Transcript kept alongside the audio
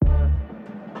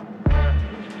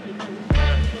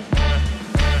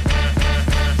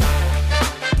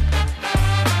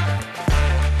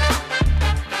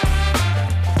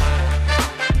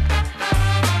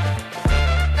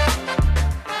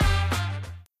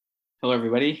Hello,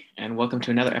 everybody, and welcome to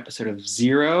another episode of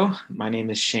Zero. My name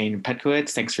is Shane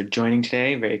Petkowitz. Thanks for joining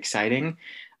today. Very exciting.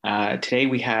 Today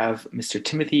we have Mr.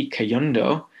 Timothy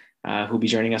Kayondo, who will be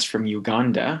joining us from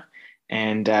Uganda.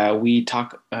 And we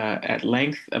talk at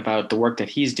length about the work that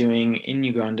he's doing in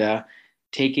Uganda,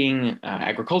 taking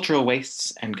agricultural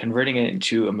wastes and converting it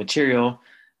into a material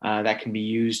that can be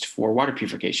used for water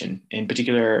purification, in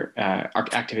particular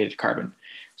activated carbon.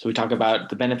 So we talk about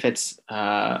the benefits,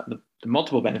 the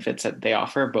multiple benefits that they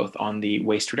offer, both on the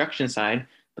waste reduction side,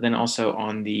 but then also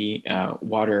on the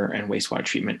water and wastewater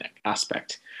treatment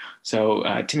aspect. So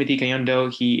Timothy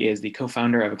Kayondo, he is the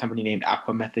co-founder of a company named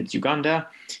Aqua Methods Uganda.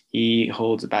 He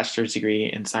holds a bachelor's degree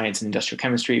in science and industrial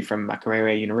chemistry from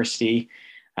Makerere University,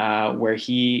 where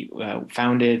he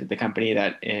founded the company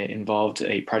that involved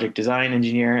a project design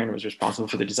engineer and was responsible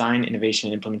for the design, innovation,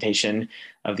 and implementation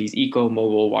of these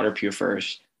eco-mobile water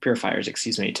purifiers,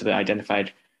 to the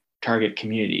identified target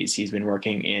communities. He's been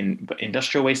working in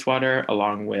industrial wastewater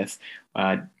along with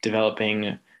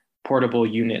developing portable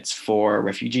units for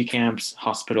refugee camps,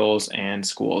 hospitals, and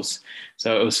schools.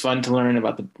 So it was fun to learn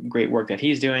about the great work that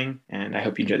he's doing, and I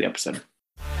hope you enjoy the episode.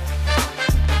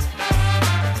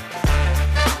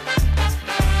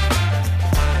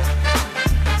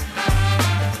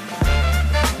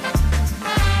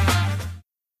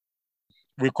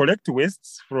 We collect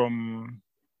wastes from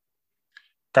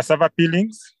cassava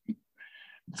peelings.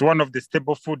 It's one of the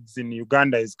staple foods in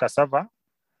Uganda is cassava.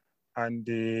 And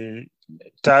the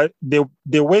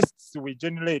wastes we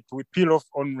generate, we peel off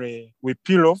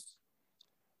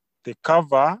the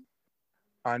cover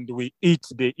and we eat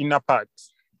the inner part.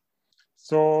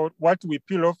 So what we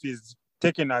peel off is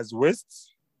taken as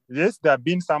wastes. Yes, there have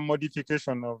been some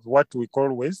modification of what we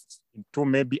call wastes into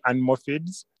maybe animal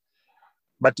feeds.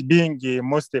 But being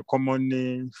most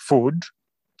common food,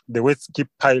 the wastes keep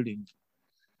piling.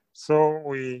 So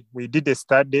we did a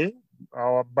study.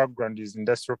 Our background is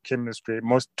industrial chemistry,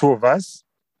 two of us.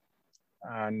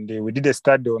 And we did a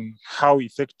study on how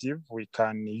effective we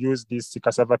can use these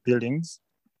cassava peelings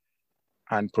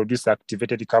and produce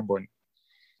activated carbon.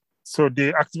 So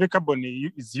the activated carbon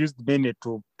is used mainly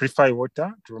to purify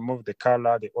water, to remove the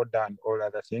color, the odor, and all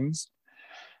other things.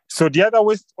 So the other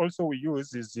waste also we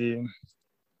use is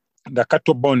the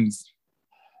cattle bones.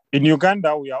 In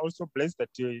Uganda, we are also blessed that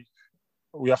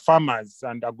we are farmers,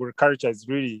 and agriculture is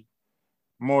really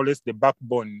more or less the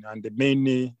backbone and the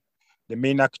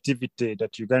main activity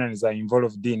that Ugandans are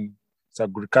involved in is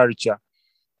agriculture.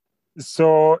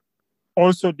 So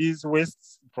also these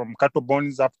wastes from cattle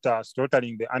bones after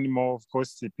slaughtering the animal, of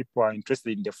course, people are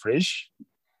interested in the flesh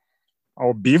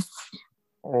or beef,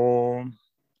 or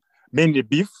mainly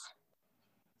beef.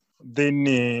 Then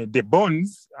the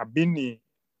bones have been,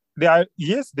 there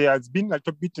has been a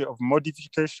little bit of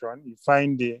modification. You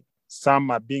find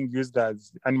some are being used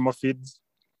as animal feeds,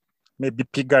 maybe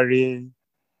piggery,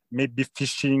 maybe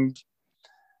fishing,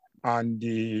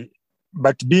 and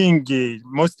but being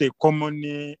most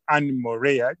commonly animal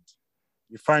reared,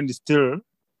 you find still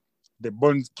the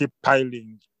bones keep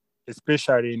piling,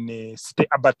 especially in city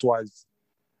abattoirs.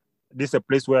 This is a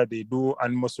place where they do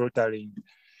animal slaughtering.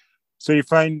 So you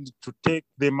find to take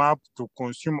them up to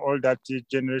consume all that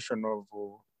generation of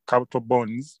cattle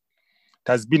bones,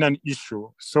 it has been an issue.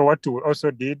 So what we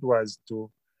also did was to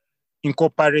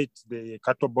incorporate the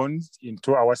cattle bones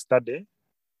into our study,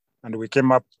 and we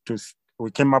came up with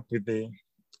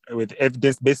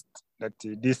evidence-based that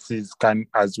can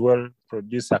as well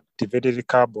produce activated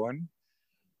carbon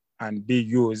and be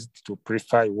used to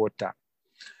purify water.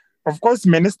 Of course,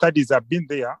 many studies have been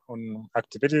there on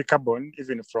activated carbon,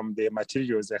 even from the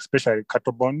materials, especially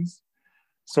cattle bones.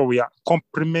 So we are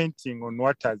complementing on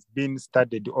what has been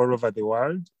studied all over the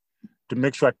world to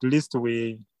make sure at least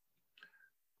we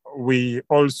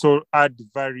also add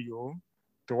value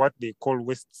to what they call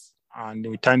wastes, and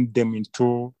we turn them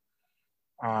into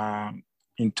a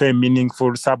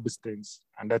meaningful substance,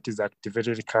 and that is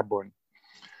activated carbon.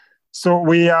 So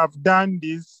we have done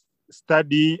this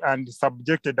study and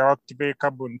subjected our activated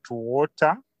carbon to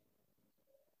water.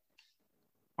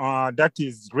 That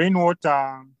is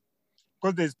rainwater,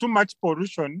 because there's too much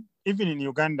pollution, even in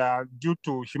Uganda, due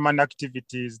to human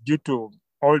activities, due to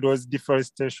all those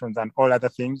deforestations and all other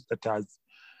things that has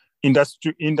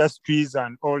industries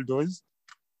and all those,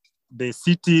 the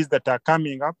cities that are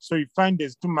coming up. So you find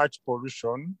there's too much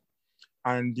pollution,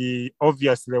 and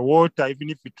obviously the water, even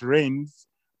if it rains,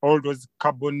 all those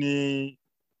carbon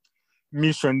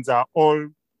emissions are all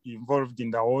involved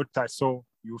in the water. So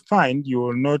you find you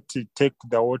will not take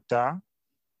the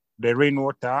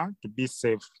rainwater to be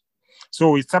safe.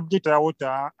 So we subject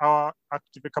our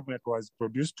active carbon that was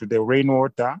produced to the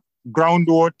rainwater,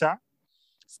 groundwater,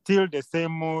 still the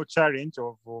same challenge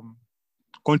of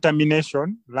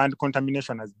contamination. Land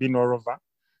contamination has been all over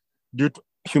due to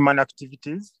human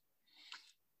activities.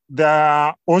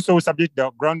 Also, we subject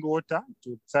the groundwater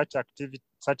to such activity,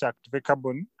 such active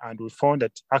carbon, and we found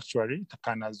that actually it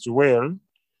can as well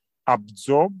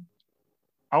absorb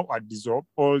or adsorb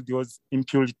all those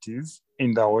impurities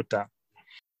in the water.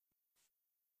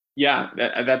 Yeah,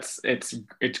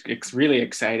 it's really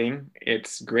exciting.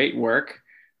 It's great work.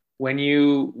 When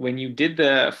you did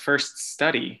the first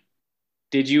study,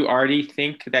 did you already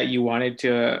think that you wanted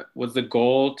to, was the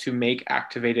goal to make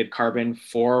activated carbon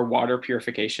for water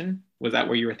purification? Was that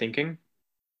what you were thinking?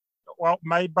 Well,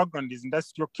 my background is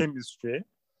industrial chemistry.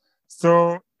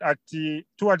 So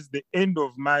towards the end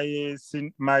of my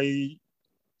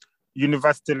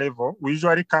university level, we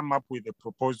usually come up with a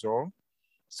proposal.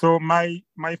 So my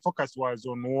focus was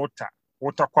on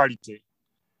water quality.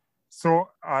 So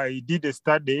I did a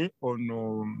study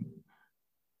on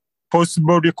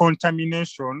possible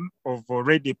decontamination of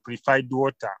already purified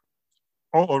water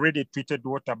or already treated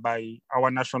water by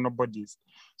our national bodies.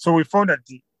 So we found that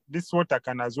this water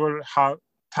can as well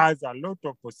has a lot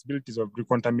of possibilities of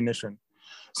decontamination.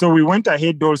 So we went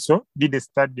ahead also, did a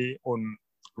study on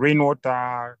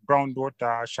rainwater,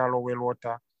 groundwater, shallow well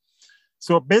water.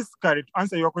 So basically, to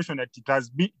answer your question, that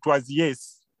it was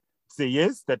yes. Say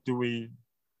yes that we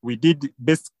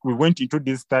went into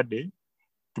this study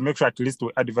to make sure at least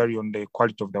we add value on the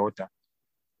quality of the water.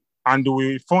 And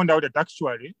we found out that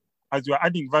actually, as we are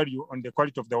adding value on the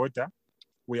quality of the water,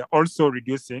 we are also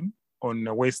reducing on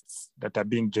the wastes that are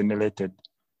being generated.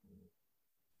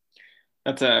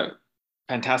 That's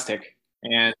fantastic.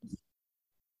 And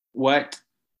were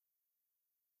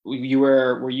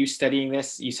you studying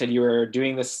this? You said you were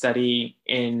doing this study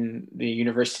in the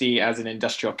university as an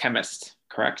industrial chemist,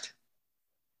 correct?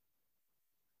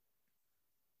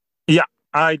 Yeah,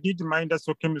 I did my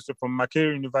industrial chemistry from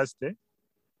Makerere University,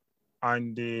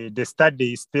 and the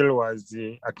study still was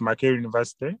at Makerere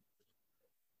University,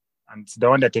 and it's the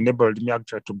one that enabled me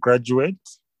actually to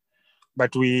graduate.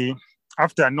 But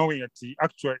after knowing that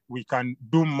actually we can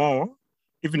do more,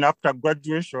 even after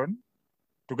graduation,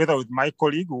 together with my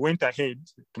colleague, we went ahead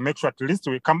to make sure at least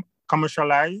we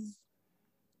commercialize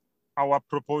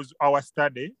our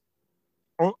study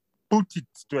or put it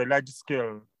to a large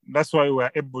scale. That's why we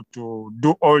were able to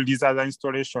do all these other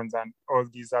installations and all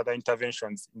these other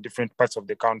interventions in different parts of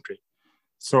the country.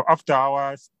 So after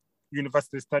our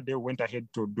university study, we went ahead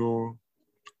to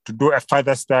do a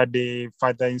further study,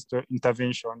 further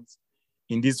interventions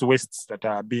in these wastes that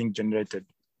are being generated.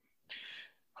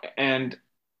 And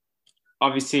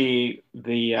obviously,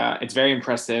 it's very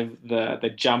impressive,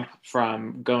 the jump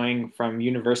from going from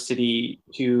university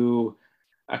to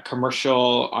a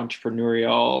commercial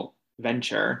entrepreneurial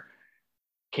venture.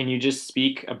 Can you just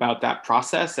speak about that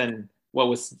process and what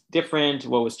was different,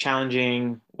 what was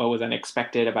challenging, what was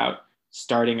unexpected about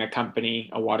starting a company,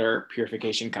 a water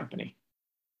purification company?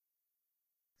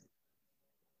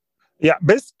 Yeah,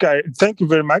 basically, thank you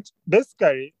very much.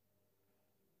 Basically,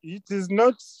 it is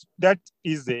not that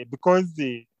easy because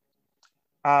the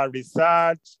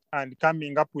research and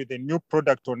coming up with a new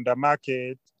product on the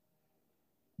market,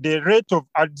 the rate of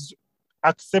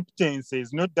acceptance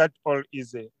is not that all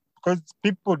easy because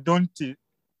people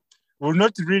will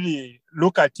not really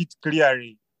look at it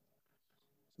clearly.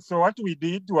 So what we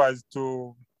did was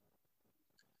to,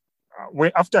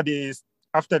 after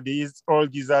all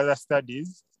these other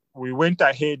studies, we went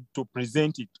ahead to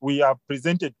present it. We have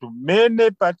presented to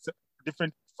many parts,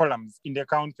 different forums in the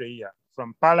country here,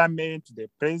 from parliament to the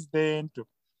president,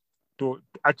 to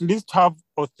at least have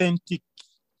authentic,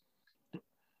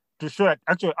 to show that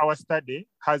actually our study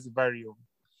has value.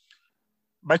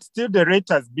 But still the rate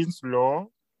has been slow.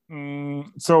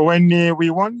 So when we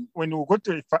got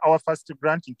to our first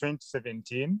grant in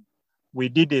 2017, we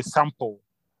did a sample.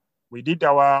 We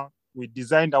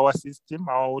designed our system,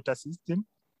 our water system,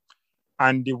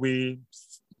 and we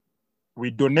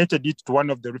donated it to one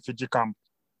of the refugee camps.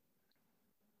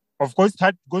 Of course, it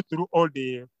had to go through all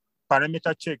the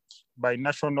parameter check by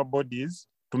national bodies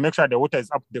to make sure the water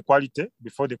is up to the quality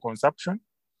before the consumption.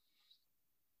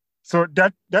 So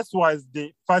that was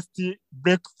the first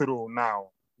breakthrough now,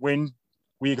 when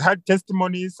we had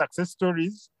testimonies, success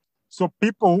stories. So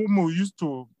people whom we used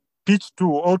to pitch to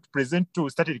or to present to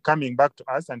started coming back to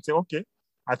us and say, okay,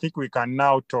 I think we can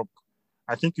now talk.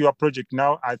 I think your project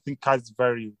now, I think, has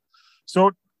value.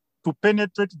 So to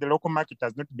penetrate the local market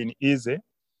has not been easy.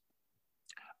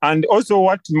 And also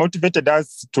what motivated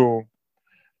us to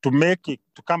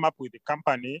come up with the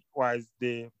company was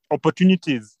the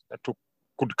opportunities that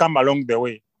could come along the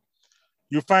way.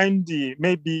 You find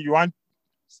maybe you want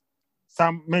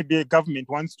maybe a government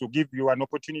wants to give you an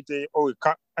opportunity, or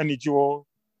an NGO.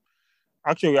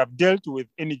 Actually, we have dealt with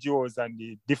NGOs and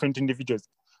the different individuals,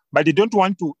 but they don't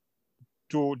want to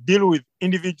deal with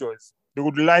individuals. They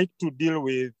would like to deal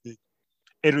with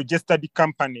a registered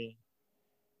company,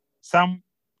 something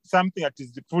that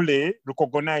is fully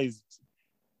recognized.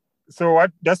 So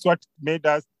that's what made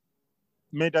us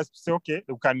say, okay,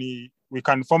 we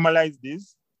can formalize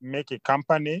this, make a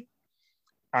company,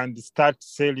 and start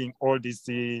selling all these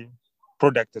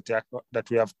products that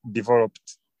we have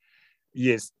developed.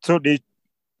 Yes, so the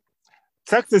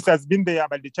success has been there,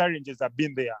 but the challenges have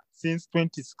been there since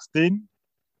 2016.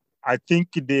 I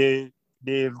think the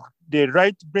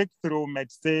right breakthrough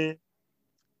might say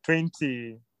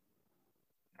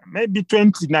maybe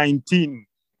 2019.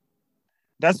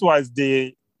 That's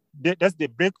the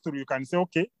breakthrough. You can say,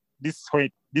 okay,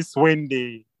 this when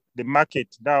the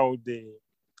market, now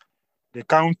the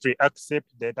country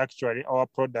accept that actually our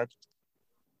product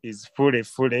is fully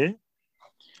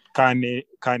can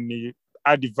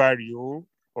add value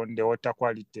on the water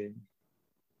quality.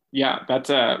 Yeah, that's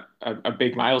a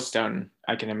big milestone,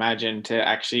 I can imagine, to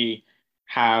actually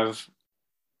have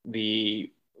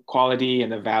the quality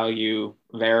and the value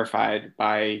verified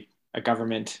by a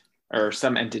government or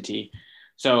some entity.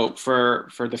 So for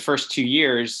the first 2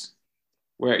 years,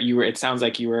 where it sounds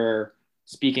like you were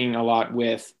speaking a lot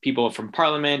with people from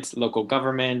parliament, local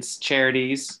governments,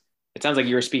 charities. It sounds like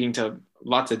you were speaking to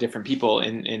lots of different people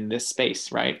in this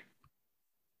space, right?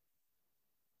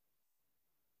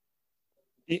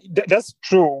 That's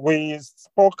true. We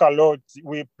spoke a lot.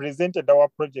 We presented our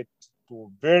project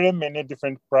to very many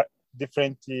different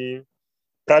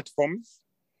platforms.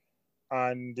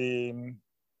 And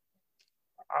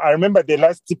I remember the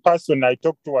last person I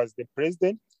talked to was the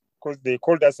president, because they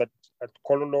called us at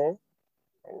Kololo,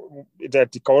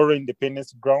 at the Kaoro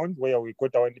Independence Ground, where we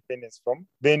got our independence from.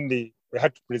 Then we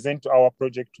had to present our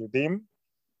project to them.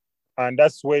 And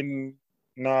that's when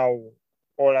now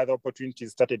all other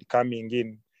opportunities started coming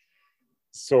in.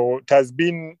 So it has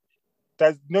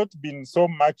not been so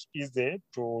much easy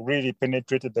to really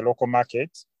penetrate the local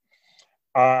market.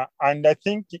 And I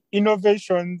think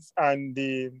innovations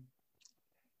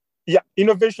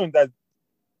innovation that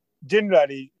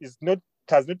generally has not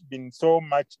been so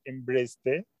much embraced.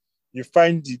 You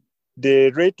find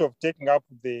the rate of taking up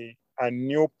a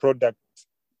new product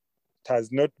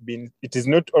it is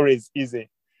not always easy.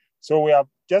 So we have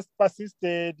just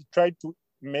persisted, tried to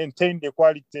maintain the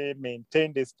quality,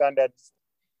 maintain the standards,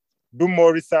 do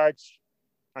more research,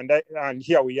 and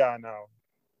here we are now.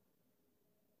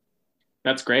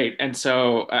 That's great. And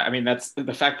so, I mean, that's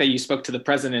the fact that you spoke to the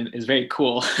president is very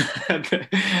cool.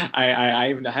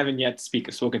 I haven't yet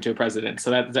spoken to a president,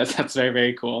 so that's very,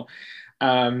 very cool.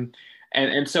 And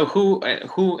so who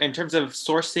in terms of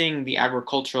sourcing the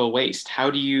agricultural waste,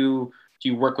 how do you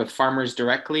work with farmers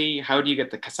directly? How do you get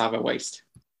the cassava waste?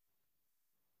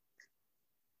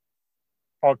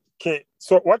 Okay,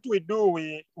 so what we do,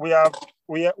 we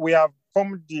have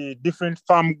formed the different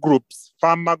farmer groups,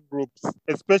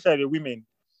 especially women,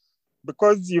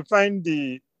 because you find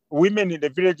the women in the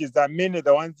villages are mainly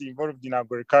the ones involved in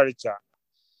agriculture.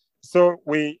 So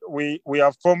we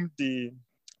have formed the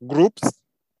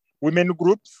women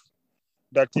groups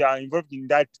that are involved in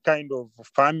that kind of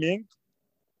farming,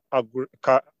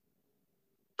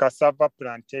 cassava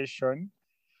plantation.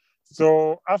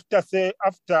 So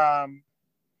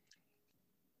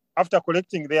after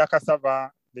collecting their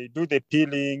cassava, they do the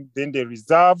peeling, then they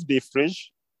reserve the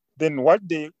fresh. Then what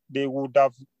they would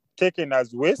have taken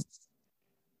as waste,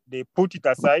 they put it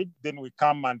aside, then we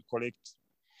come and collect.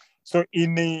 So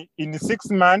in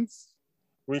 6 months,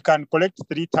 we can collect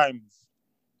 3 times.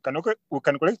 We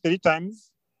can collect 3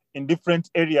 times in different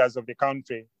areas of the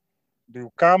country. They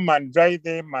come and dry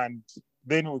them, and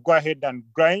then we go ahead and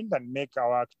grind and make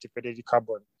our activated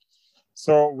carbon.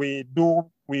 So we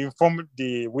form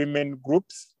the women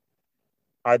groups,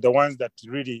 are the ones that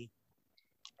really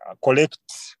collect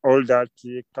all that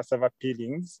cassava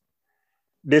peelings.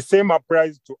 The same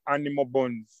applies to animal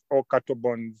bones or cattle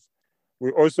bones.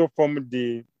 We also form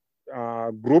the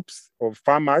groups of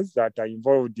farmers that are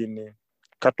involved in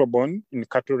cattle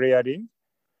rearing,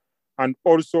 and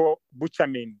also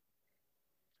butchermen,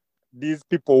 these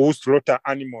people who slaughter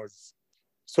animals.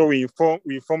 So we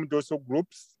formed also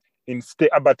groups in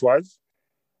state abattoirs,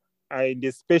 and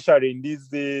especially in these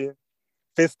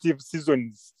festive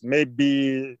seasons,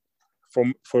 maybe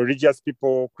for religious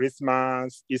people,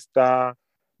 Christmas, Easter,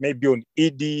 maybe on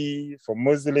Eid for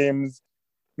Muslims,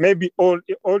 maybe all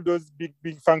those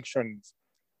big functions,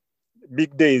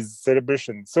 big days,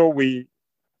 celebrations. So we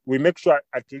we make sure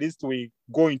at least we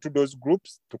go into those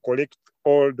groups to collect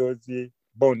all those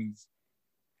bones.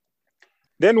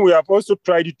 Then we have also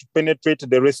tried to penetrate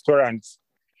the restaurants,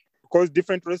 because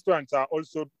different restaurants are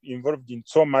also involved in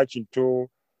so much into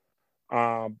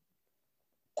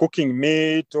cooking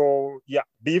meat or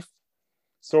beef.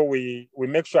 So we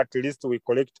make sure at least we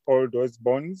collect all those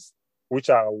bones, which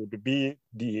would be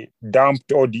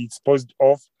dumped or disposed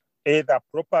of either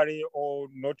properly or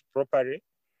not properly.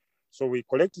 So we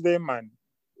collect them and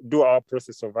do our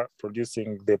process of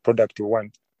producing the product we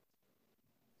want.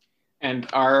 And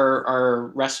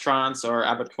are restaurants or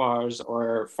abattoirs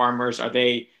or farmers, are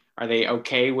they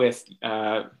okay with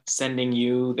sending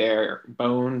you their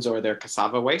bones or their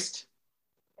cassava waste?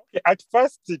 At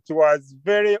first, it was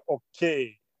very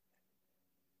okay.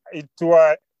 It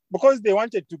was because they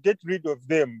wanted to get rid of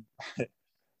them.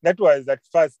 That was at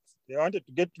first. They wanted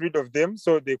to get rid of them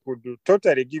so they could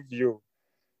totally give you.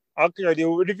 Actually, they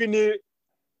would even,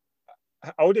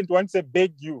 I wouldn't want to say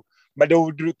beg you, but they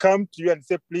would come to you and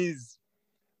say, please,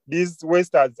 this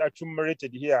waste has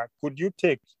accumulated here. Could you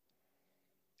take?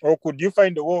 Or could you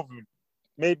find a way of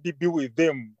maybe be with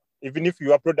them, even if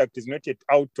your product is not yet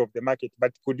out of the market,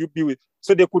 but could you be with,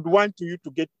 so they could want you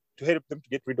to help them to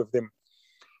get rid of them.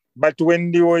 But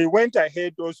when they went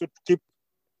ahead also to keep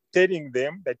telling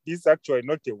them that this is actually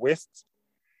not a waste,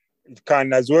 it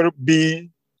can as well be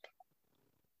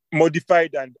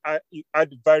modified and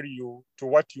add value to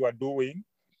what you are doing.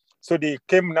 So they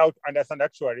came now to understand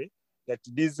actually that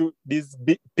these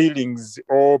peelings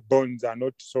or bones are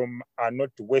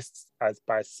not waste as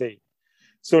per se.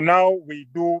 So now we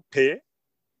do pay.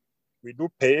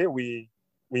 We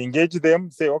engage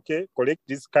them, say, okay, collect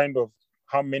this kind of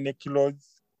how many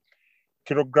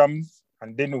kilograms,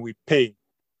 and then we pay.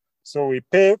 So we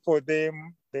pay for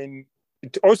them. Then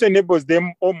it also enables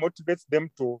them or motivates them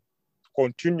to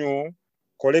continue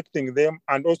collecting them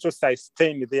and also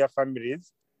sustain their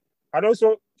families, and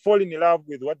also fall in love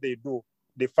with what they do,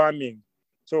 the farming.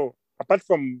 So apart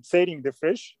from selling the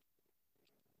fresh,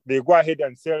 they go ahead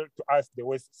and sell to us the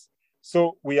wastes.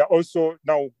 So we are also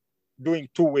now doing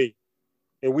two-way,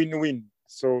 a win-win.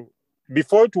 So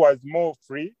before it was more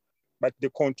free, but the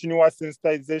continuous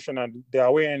sensitization and the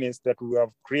awareness that we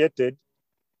have created,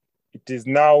 it is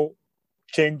now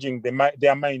changing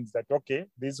their minds that, okay,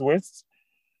 these wastes,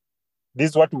 this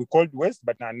is what we called waste,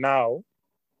 but now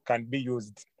can be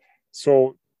used.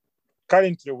 So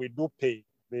currently we do pay.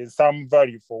 There's some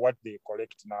value for what they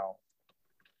collect now.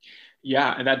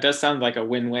 Yeah, and that does sound like a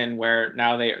win-win where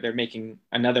now they're making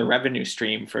another revenue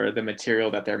stream for the material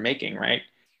that they're making, right?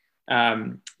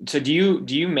 So do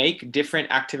you make different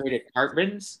activated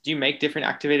carbons? Do you make different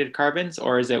activated carbons,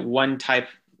 or is it one type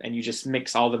and you just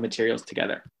mix all the materials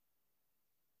together?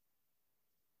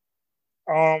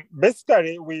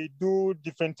 Basically, we do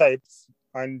different types,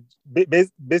 and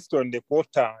based on the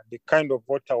water, the kind of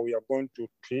water we are going to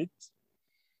treat.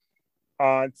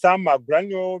 Some are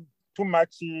granule, too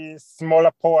much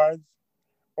smaller pores,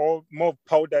 or more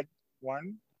powdered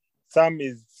one. Some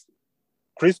is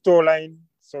crystalline.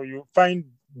 So you find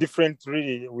different,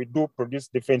 really, we do produce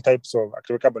different types of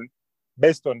activated carbon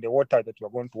based on the water that you're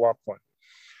going to work on.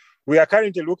 We are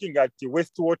currently looking at the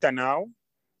wastewater now.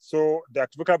 So the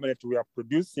activated carbon that we are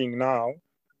producing now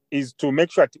is to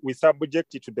make sure that we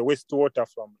subject it to the wastewater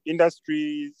from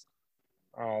industries,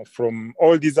 from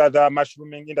all these other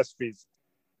mushrooming industries.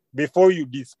 Before you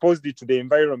dispose it to the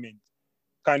environment,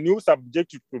 can you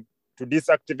subject it to this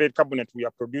activated carbon that we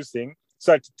are producing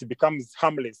so that it becomes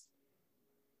harmless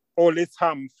or less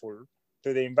harmful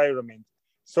to the environment?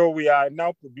 So we are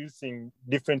now producing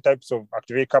different types of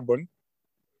activated carbon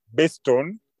based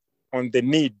on the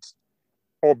need,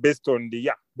 or based on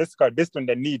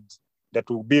the need that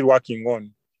we'll be working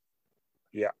on.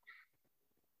 Yeah.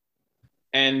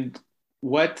 And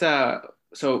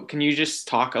so can you just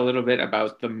talk a little bit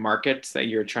about the markets that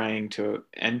you're trying to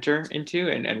enter into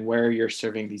and where you're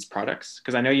serving these products?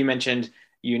 Because I know you mentioned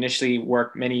you initially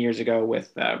worked many years ago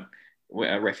with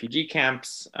refugee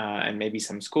camps and maybe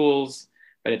some schools,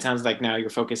 but it sounds like now you're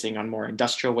focusing on more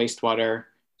industrial wastewater.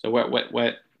 So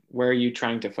where are you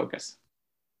trying to focus?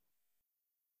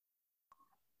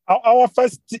 Our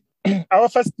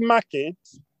first market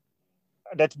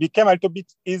that became a little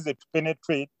bit easy to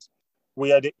penetrate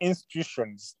were the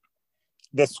institutions,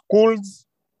 the schools,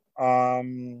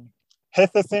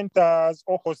 health centers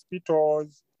or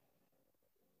hospitals,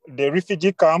 the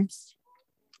refugee camps.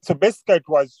 So basically it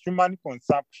was human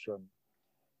consumption.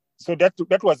 So that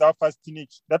was our first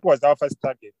niche. That was our first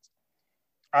target.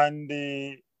 And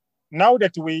now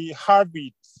that we have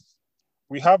it,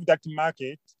 we have that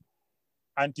market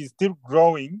and it's still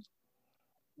growing.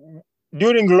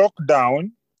 during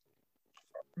lockdown,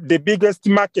 the biggest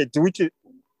market, which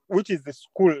is the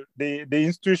school, the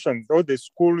institutions, all the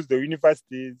schools, the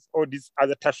universities, all these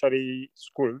other tertiary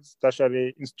schools,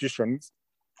 tertiary institutions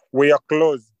were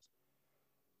closed.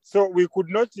 So we could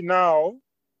not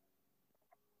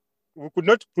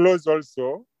close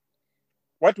also.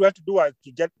 What we had to do was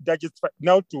to just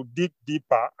now to dig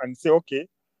deeper and say, okay,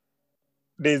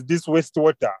 there's this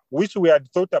wastewater, which we had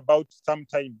thought about some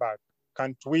time back.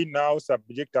 Can't we now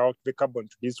subject our carbon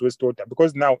to this wastewater?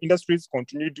 Because now industries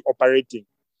continued operating.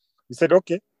 We said,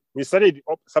 okay, we started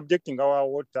subjecting our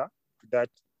water to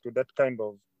that kind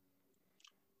of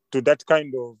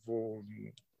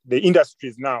the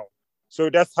industries now. So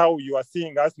that's how you are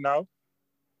seeing us now,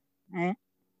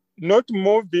 not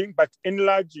moving, but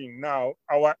enlarging now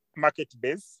our market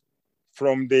base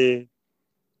from the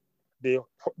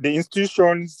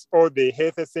institutions or the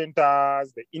health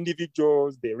centers, the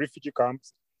individuals, the refugee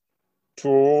camps,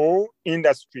 to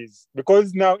industries,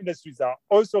 because now industries are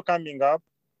also coming up.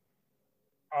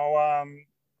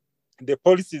 The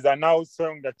policies are now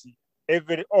saying that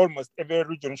almost every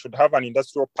region should have an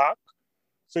industrial park.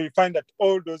 So you find that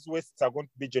all those wastes are going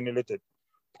to be generated,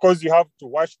 because you have to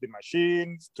wash the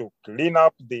machines to clean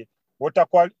up the water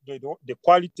quality, the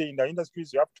quality in the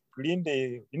industries. You have to clean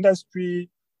the industry,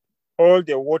 all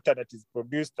the water that is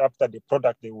produced after the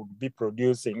product they would be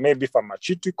producing, maybe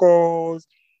pharmaceuticals,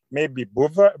 maybe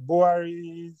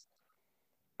breweries,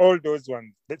 all those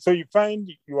ones. So you find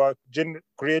you are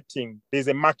creating, there's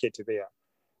a market there.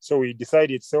 So we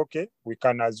decided, so okay, we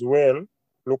can as well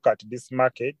look at this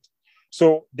market.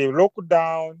 So the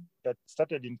lockdown that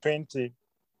started in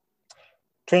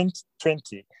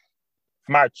 2020,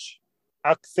 March,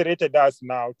 accelerated us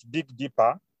now to dig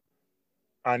deeper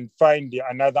and find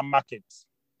another market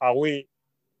away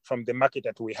from the market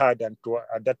that we had, and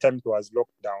at that time it was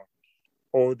locked down.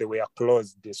 All they were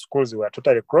closed. The schools were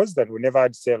totally closed, and we never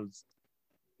had sales.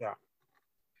 Yeah.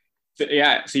 So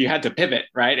you had to pivot,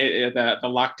 right? The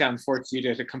lockdown forced you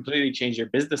to completely change your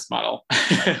business model,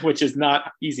 which is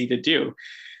not easy to do.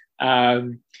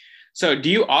 So do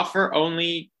you offer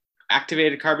only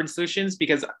activated carbon solutions,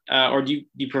 because, or do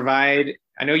you provide,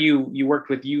 I know you worked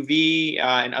with UV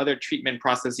and other treatment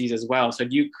processes as well. So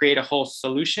do you create a whole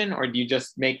solution, or do you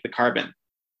just make the carbon?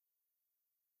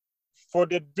 For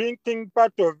the drinking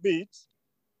part of it,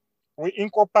 we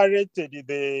incorporated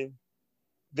the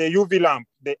UV lamp,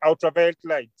 the ultraviolet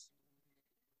light.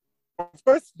 Of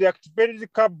course, the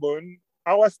activated carbon,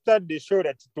 our study showed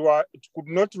that it could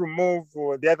not remove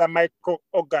the other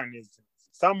microorganisms.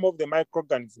 Some of the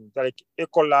microorganisms like E.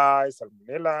 coli,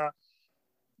 Salmonella,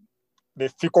 the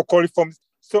fecal coliforms.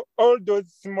 So all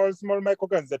those small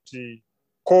microorganisms that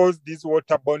cause these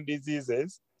waterborne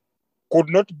diseases could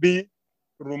not be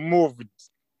removed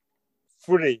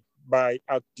fully by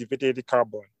activated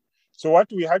carbon. So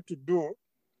what we had to do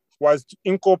was to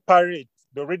incorporate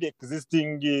the already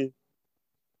existing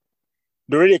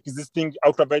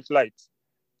ultraviolet light.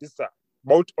 These are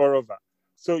about all over.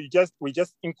 So we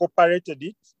just incorporated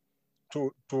it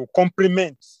to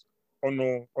complement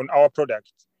on our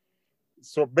product.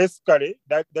 So basically,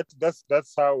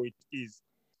 that's how it is.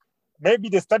 Maybe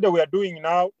the study we are doing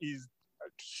now is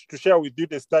to share with you.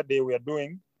 The study we are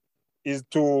doing is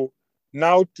to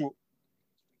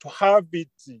have it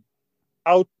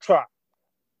ultra,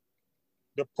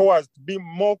 the pores to be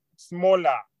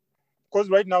smaller, because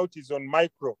right now it is on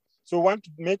micro. So we want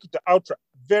to make it ultra,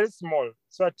 very small,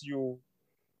 so that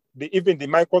even the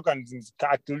microorganisms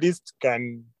at least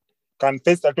can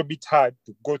face a little bit hard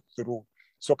to go through.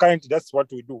 So currently that's what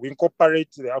we do. We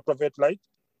incorporate the ultraviolet light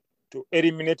to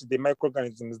eliminate the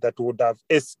microorganisms that would have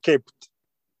escaped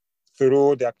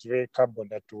through the activated carbon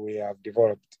that we have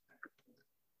developed.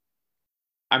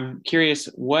 I'm curious,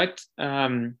 what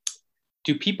do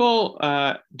people,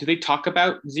 do they talk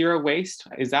about zero waste?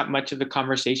 Is that much of the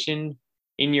conversation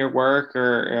in your work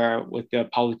or with the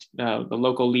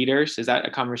local leaders? Is that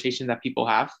a conversation that people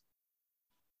have?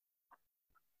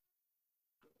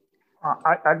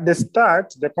 At the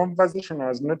start, the conversation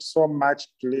was not so much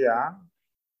clear,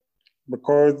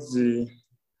 because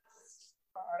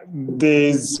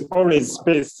there's always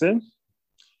space.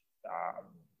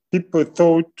 People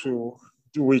thought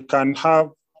we can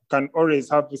always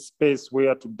have a space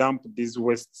where to dump these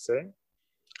wastes.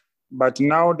 But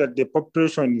now that the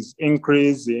population is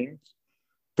increasing,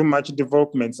 too much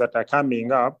developments that are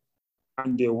coming up,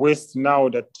 and the waste now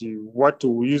that what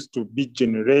used to be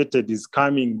generated is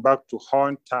coming back to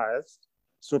haunt us.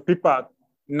 So people are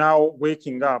now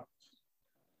waking up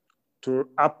to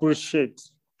appreciate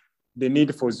the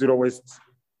need for zero waste.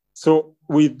 So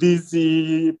with these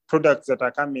products that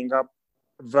are coming up,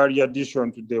 value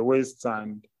addition to the waste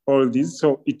and all this.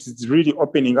 So it is really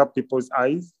opening up people's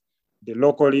eyes, the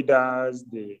local leaders,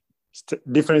 the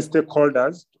different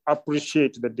stakeholders to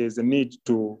appreciate that there's a need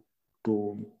to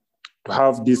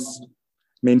have this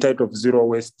mentality of zero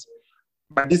waste.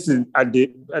 But this is at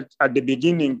the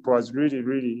beginning, it was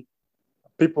really,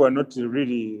 people are not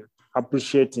really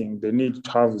appreciating the need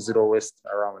to have zero waste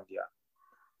around here.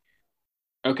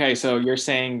 Okay, so you're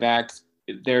saying that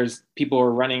there's people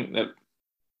are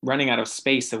running out of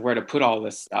space of where to put all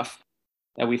this stuff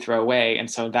that we throw away,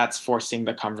 and so that's forcing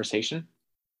the conversation?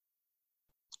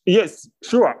 Yes,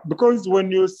 sure. Because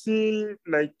when you see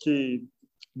like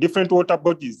different water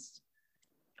bodies,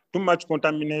 too much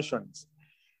contaminations,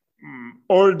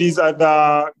 all these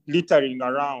other littering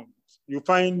around, you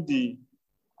find you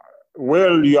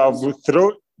have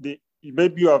thrown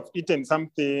maybe you have eaten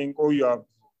something, or you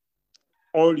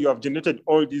have generated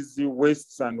all these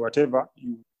wastes and whatever,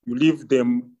 you leave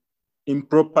them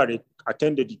improperly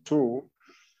attended to,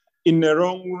 in the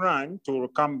long run, it will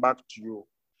come back to you.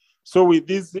 So with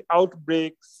these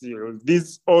outbreaks,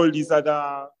 all these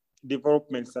other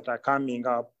developments that are coming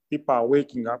up, people are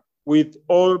waking up with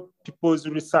all people's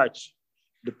research,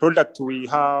 the product we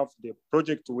have, the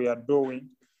project we are doing.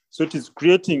 So it is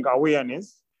creating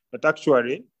awareness that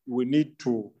actually we need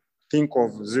to think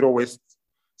of zero waste.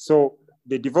 So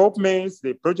the developments,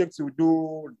 the projects we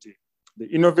do, the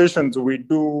innovations we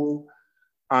do,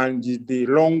 and the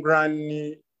long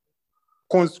run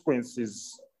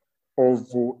consequences of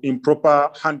improper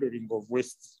handling of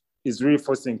waste is really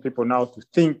forcing people now to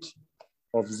think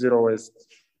of zero waste.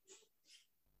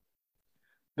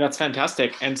 That's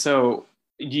fantastic. And so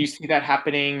do you see that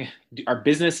happening? Are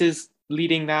businesses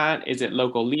leading that? Is it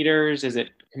local leaders? Is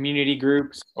it community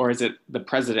groups? Or is it the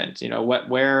president?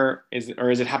 Where is it, or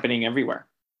is it happening everywhere?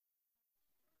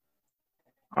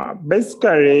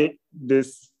 Basically,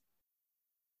 this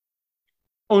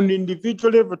on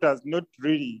individual level it has not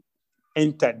really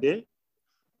entered there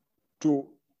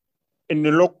in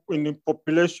the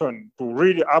population to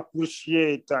really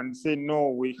appreciate and say, no,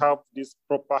 we have this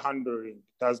proper handling.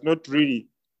 It has not really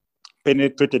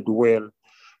penetrated well.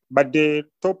 But the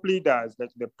top leaders,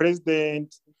 like the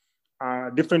president,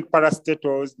 different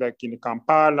parastatals, like in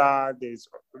Kampala, there's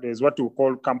what we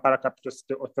call Kampala Capital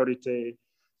State Authority.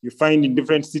 You find in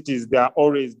different cities, there are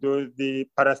always the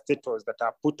parastatals that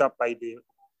are put up by the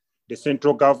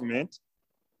central government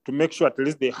to make sure at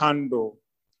least they handle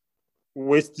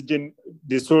solid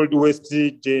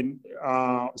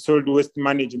waste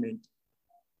management,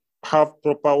 have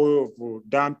proper way of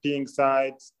dumping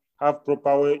sites, have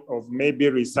proper way of maybe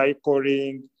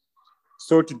recycling,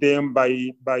 sort them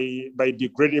by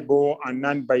degradable and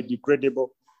non-biodegradable.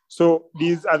 So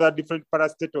these other different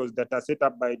parastatals that are set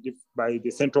up by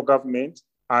the central government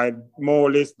are more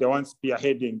or less the ones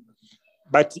spearheading.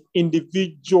 But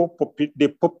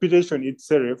the population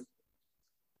itself,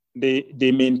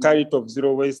 the mentality of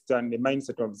zero waste and the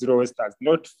mindset of zero waste has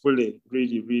not fully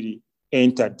really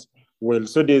entered well.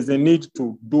 So there's a need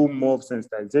to do more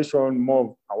sensitization,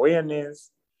 more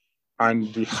awareness,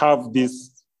 and have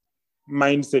this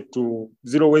mindset to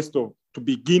zero waste to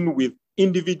begin with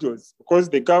individuals, because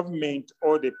the government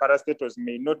or the parastatals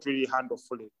may not really handle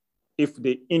fully if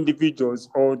the individuals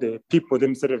or the people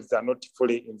themselves are not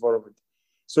fully involved.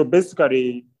 So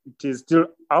basically, it is still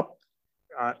up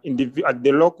at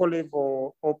the local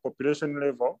level or population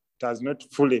level. It has not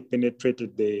fully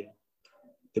penetrated their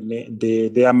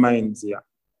minds. Yeah.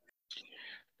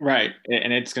 Right,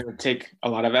 and it's going to take a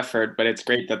lot of effort, but it's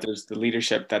great that there's the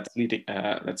leadership that's leading,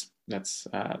 that's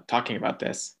talking about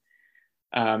this.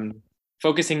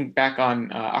 Focusing back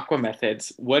on Aqua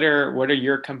Methods, what are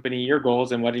your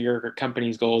goals, and what are your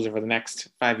company's goals over the next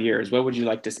 5 years? What would you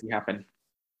like to see happen?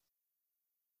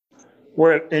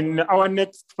 Well, in our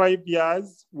next 5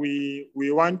 years, we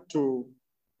want to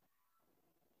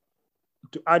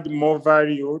add more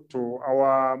value to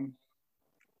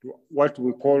what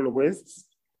we call waste,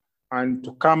 and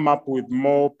to come up with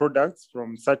more products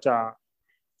from such a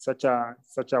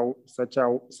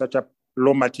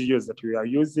raw materials that we are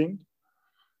using.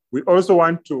 We also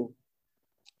want to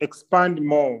expand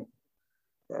more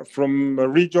from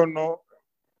regional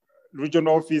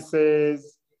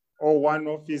offices, or one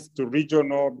office to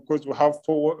regional, because we have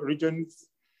 4 regions.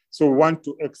 So we want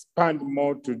to expand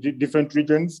more to different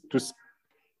regions to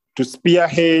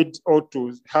spearhead or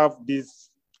to have this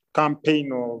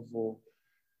campaign of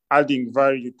adding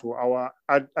value to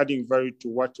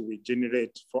what we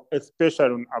generate, especially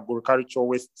on agricultural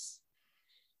wastes.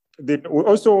 Then we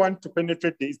also want to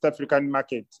penetrate the East African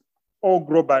market or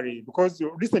globally, because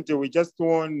recently we just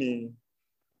won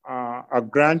a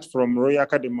grant from Royal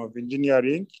Academy of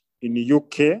Engineering in the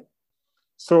UK.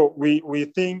 So we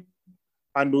think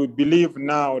and we believe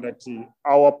now that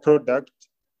our product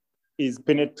is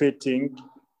penetrating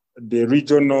the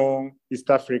regional East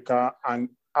Africa and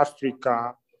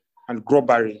Africa and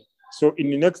globally. So in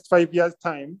the next 5 years'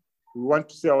 time, we want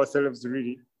to see ourselves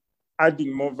really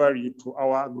adding more value to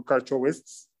our agricultural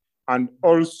wastes and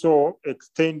also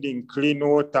extending clean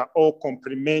water or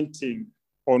complementing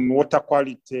on water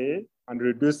quality and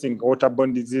reducing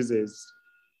waterborne diseases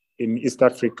in East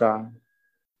Africa.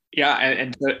 Yeah,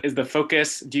 and is the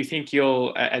focus, do you think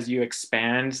you'll, as you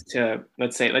expand to,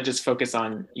 let's just focus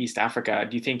on East Africa,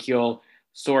 do you think you'll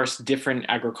source different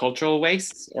agricultural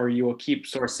wastes, or you will keep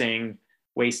sourcing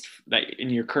waste like in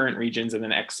your current regions and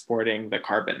then exporting the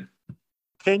carbon?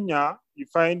 Kenya, you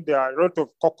find there are a lot of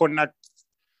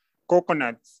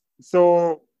coconuts.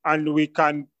 So, and we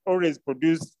can always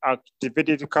produce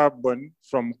activated carbon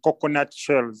from coconut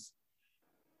shells,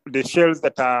 the shells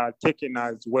that are taken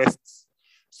as wastes.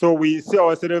 So we see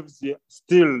ourselves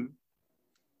still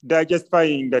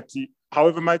digestifying that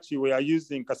however much we are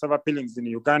using cassava peelings in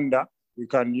Uganda, we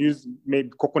can use maybe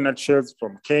coconut shells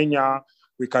from Kenya,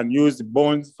 we can use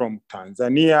bones from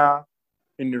Tanzania.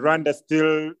 In Rwanda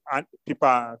still, people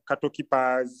are cattle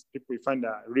keepers, people we find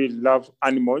that really love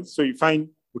animals. So you find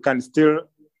we can still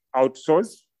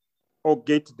outsource or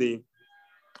get the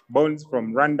bones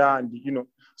from Rwanda and,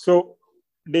 so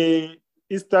the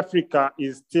East Africa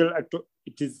is still,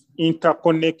 it is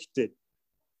interconnected.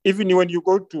 Even when you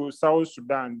go to South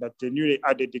Sudan, that a newly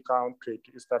added country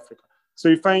to East Africa. So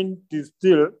you find it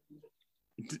still,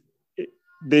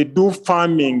 they do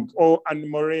farming or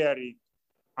animal rearing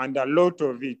and a lot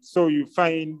of it. So you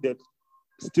find that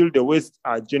still the waste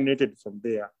are generated from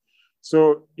there.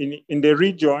 So in the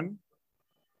region,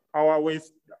 our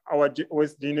waste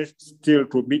generation still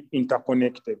to be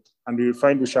interconnected, and we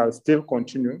find we shall still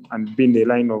continue and be in the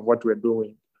line of what we're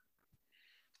doing.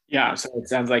 Yeah, so it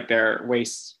sounds like there are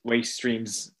waste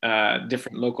streams,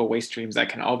 different local waste streams that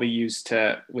can all be used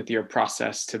with your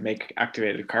process to make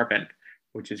activated carbon,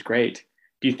 which is great.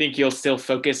 Do you think you'll still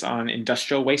focus on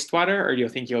industrial wastewater, or do you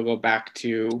think you'll go back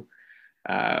to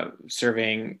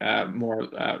serving more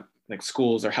like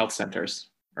schools or health centers,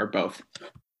 or both?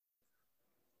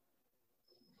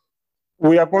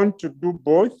 We are going to do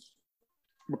both,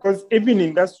 because even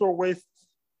industrial waste,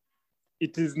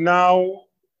 it is now,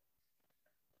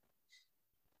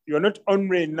 you're not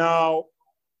only now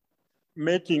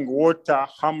making water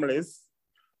harmless,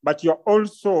 but you're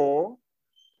also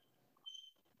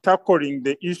tackling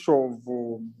the issue of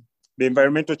the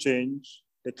environmental change,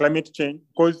 the climate change,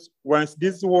 because once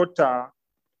this water,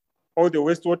 all the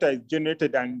wastewater is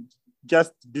generated and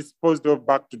just disposed of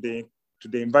back to the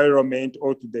environment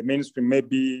or to the mainstream,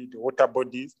 maybe the water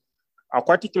bodies,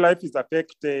 aquatic life is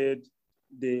affected,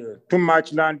 the too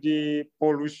much land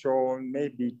pollution,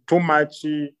 maybe too much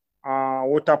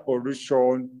water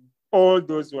pollution, all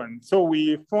those ones. So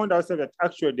we found ourselves that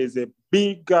actually there's a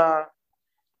bigger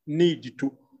need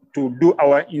to do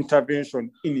our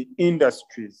intervention in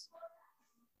industries.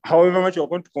 However much we're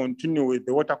going to continue with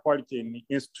the water quality in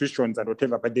institutions and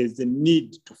whatever, but there's a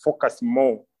need to focus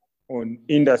more on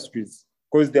industries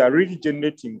because they are really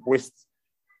generating waste,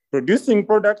 producing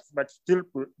products, but still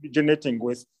generating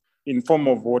waste in form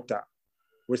of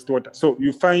wastewater. So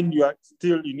you find you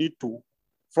need to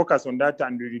focus on that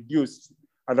and reduce.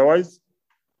 Otherwise,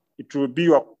 it will be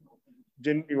you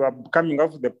are coming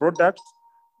off the product,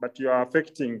 but you are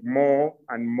affecting more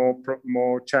and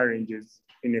more challenges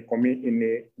in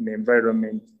the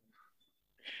environment.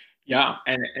 Yeah,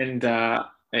 and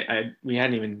we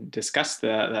hadn't even discussed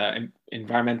the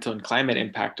environmental and climate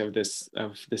impact of this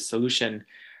solution.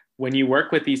 When you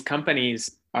work with these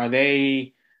companies, are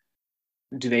they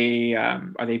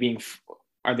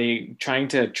trying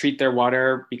to treat their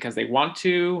water because they want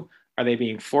to? Are they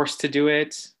being forced to do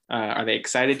it? Are they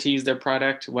excited to use their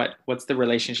product? What's the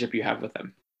relationship you have with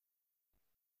them?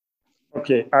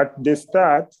 Okay, at the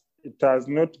start, it has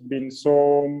not been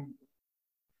so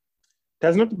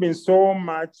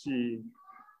much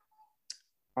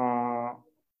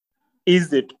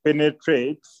easy to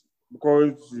penetrate,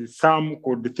 because some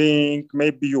could think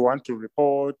maybe you want to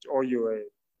report, or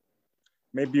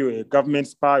maybe you're a government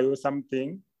spy or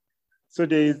something. So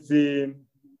there's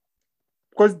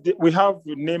because we have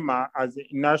NEMA as a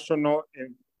National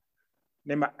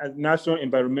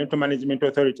Environmental Management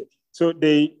Authority. So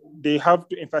they have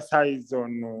to emphasize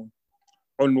on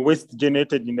waste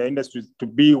generated in the industries to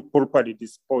be properly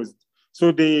disposed.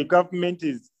 So the government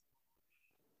is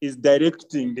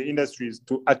directing the industries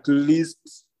to at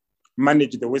least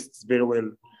manage the wastes very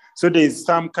well. So there's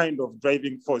some kind of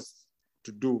driving force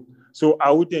to do. So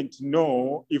I wouldn't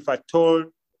know if at all,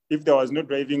 if there was no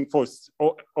driving force,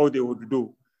 all they would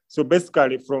do. So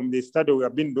basically from the study we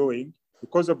have been doing,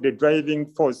 because of the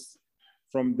driving force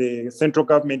from the central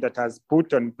government that has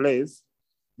put in place,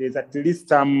 there's at least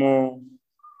some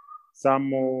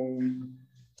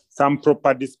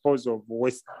proper disposal of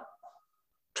waste,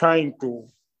 trying to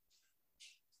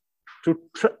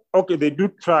okay, they do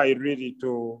try really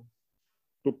to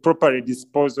properly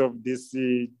dispose of this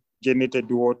generated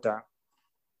water.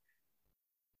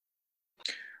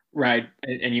 Right,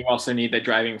 and you also need the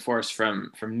driving force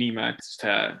from NEMA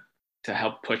to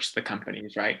help push the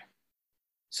companies, right?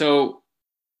 So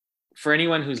for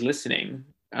anyone who's listening,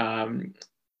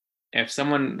 if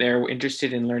someone they're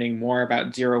interested in learning more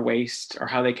about zero waste or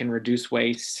how they can reduce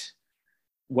waste,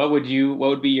 what would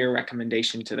be your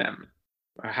recommendation to them?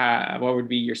 Or what would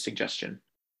be your suggestion?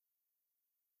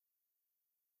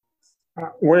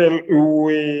 Well,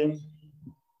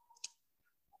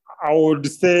 I would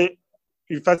say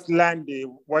you first learn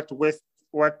what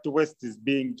waste is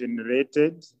being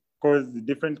generated, because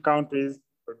different countries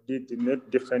generate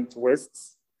different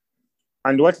wastes,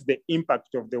 and what's the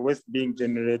impact of the waste being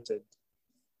generated.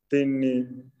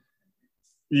 Then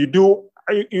you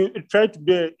try to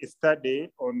do a study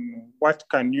on what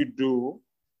can you do,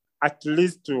 at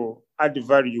least to add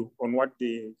value on what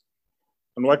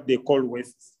they call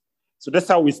waste. So that's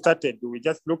how we started. We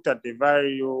just looked at the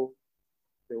value,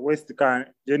 the waste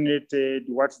generated,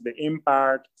 what's the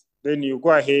impact. Then you go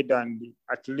ahead and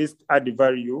at least add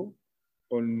value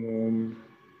on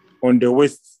the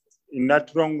waste. In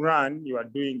that long run, you are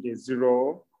doing a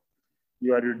zero.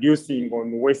 You are reducing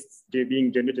on waste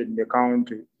being generated in the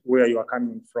country where you are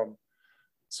coming from.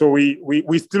 So we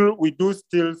do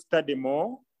still study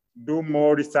more, do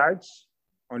more research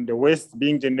on the waste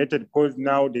being generated, because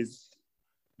now due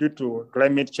to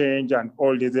climate change and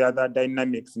all these other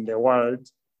dynamics in the world,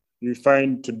 you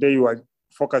find today you are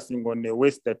focusing on a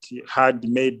waste that had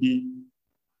maybe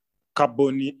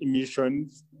carbon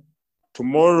emissions.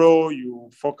 Tomorrow you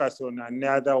focus on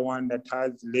another one that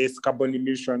has less carbon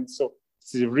emissions. So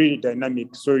it's really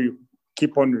dynamic. So you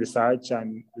keep on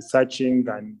researching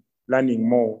and learning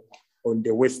more on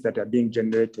the wastes that are being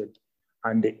generated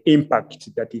and the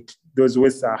impact that those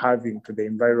wastes are having to the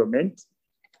environment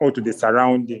or to the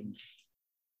surrounding.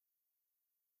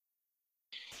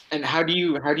 And how do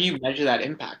you measure that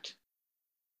impact?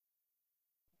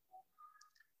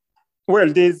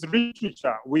 Well, there's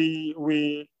literature. We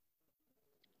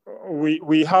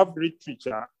have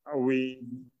literature.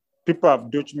 People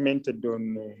have documented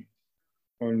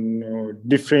on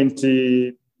different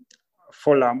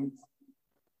forums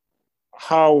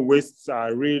how wastes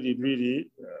are really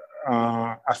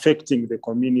affecting the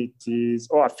communities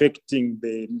or affecting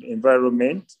the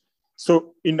environment.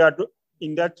 So in that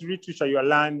literature you are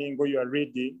learning or you are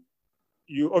reading,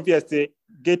 you obviously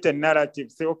get a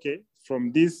narrative, say, okay,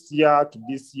 from this year to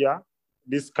this year,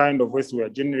 this kind of waste were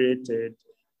generated,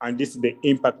 and this is the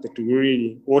impact that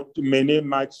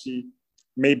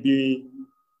maybe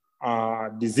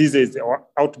diseases or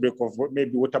outbreak of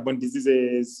maybe waterborne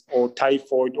diseases or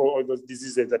typhoid, or all those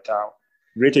diseases that are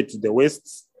related to the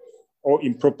wastes or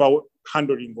improper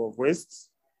handling of wastes,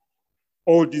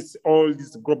 all this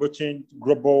global change,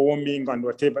 global warming and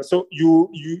whatever. So you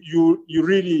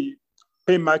really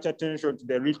pay much attention to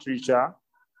the literature.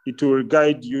 It will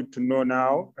guide you to know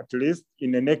now, at least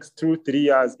in the next 2-3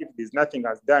 years, if there's nothing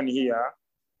has done here,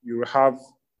 you will have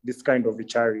this kind of a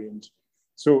challenge.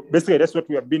 So basically that's what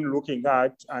we have been looking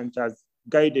at, and has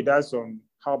guided us on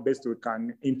how best we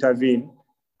can intervene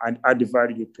and add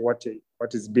value to what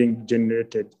is being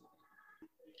generated.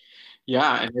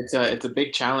 Yeah, and it's a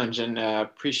big challenge, and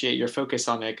appreciate your focus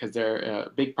on it, because there are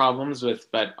big problems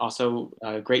but also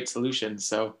great solutions.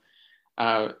 So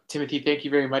Timothy, thank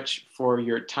you very much for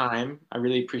your time. I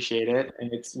really appreciate it.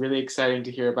 And it's really exciting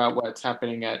to hear about what's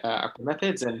happening at Aqua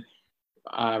Methods, and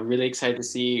really excited to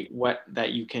see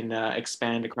that you can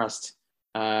expand across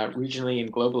regionally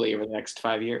and globally over the next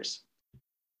 5 years.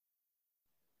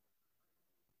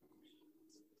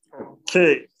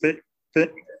 Okay,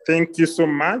 thank you so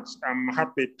much. I'm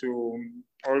happy to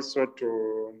also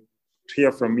to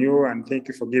hear from you, and thank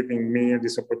you for giving me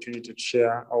this opportunity to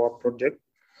share our project.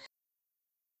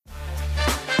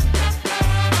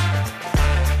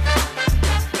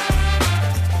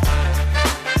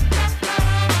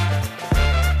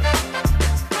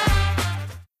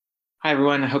 Hi,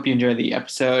 everyone. I hope you enjoyed the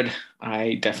episode.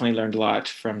 I definitely learned a lot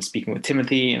from speaking with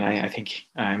Timothy, and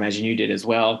I imagine you did as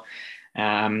well.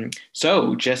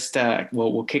 So just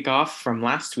we'll kick off from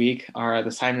last week. The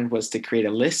assignment was to create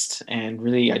a list and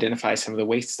really identify some of the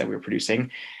wastes that we were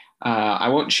producing. I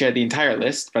won't share the entire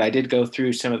list, but I did go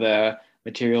through some of the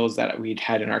materials that we'd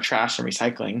had in our trash and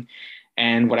recycling.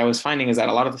 And what I was finding is that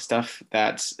a lot of the stuff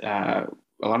that a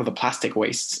lot of the plastic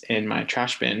wastes in my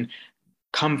trash bin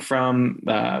come from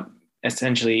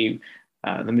essentially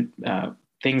the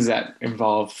things that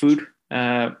involve food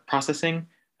processing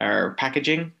or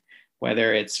packaging,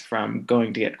 whether it's from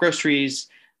going to get groceries,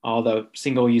 all the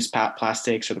single-use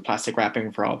plastics or the plastic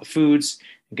wrapping for all the foods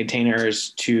and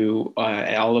containers, to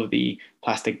all of the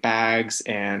plastic bags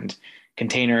and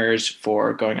containers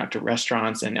for going out to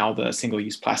restaurants, and all the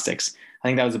single-use plastics. I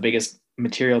think that was the biggest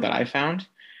material that I found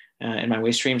in my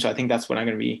waste stream. So I think that's what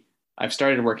I've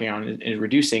started working on is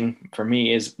reducing. For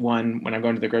me, is one, when I'm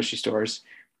going to the grocery stores,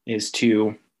 is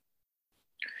to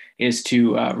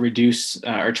reduce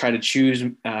or try to choose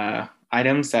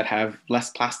items that have less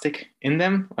plastic in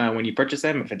them when you purchase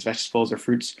them. If it's vegetables or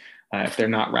fruits, if they're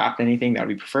not wrapped in anything, that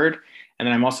would be preferred. And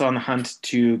then I'm also on the hunt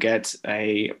to get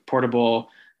a portable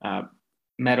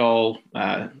metal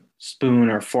spoon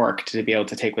or fork to be able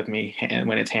to take with me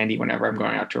when it's handy whenever I'm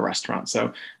going out to a restaurant.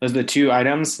 So those are the two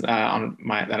items that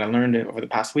I learned over the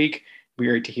past week.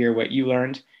 We're great to hear what you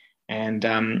learned. And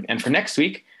for next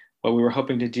week, what we were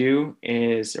hoping to do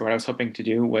is, or what I was hoping to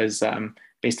do was,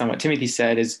 based on what Timothy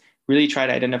said, is really try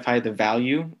to identify the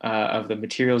value of the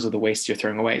materials of the waste you're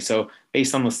throwing away. So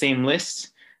based on the same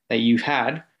list that you've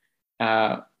had,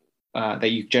 that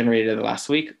you generated the last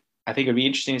week, I think it would be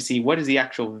interesting to see what is the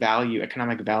actual value,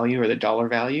 economic value, or the dollar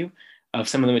value of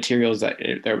some of the materials that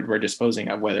we're disposing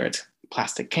of, whether it's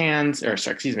plastic cans, or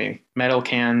sorry, excuse me, metal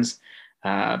cans,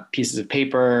 pieces of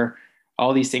paper,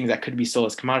 all these things that could be sold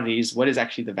as commodities. What is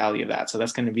actually the value of that? So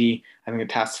that's going to be, I think, a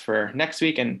task for next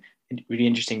week, and it'd be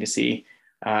interesting to see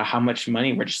how much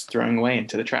money we're just throwing away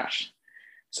into the trash.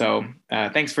 So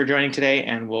thanks for joining today,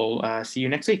 and we'll see you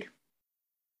next week.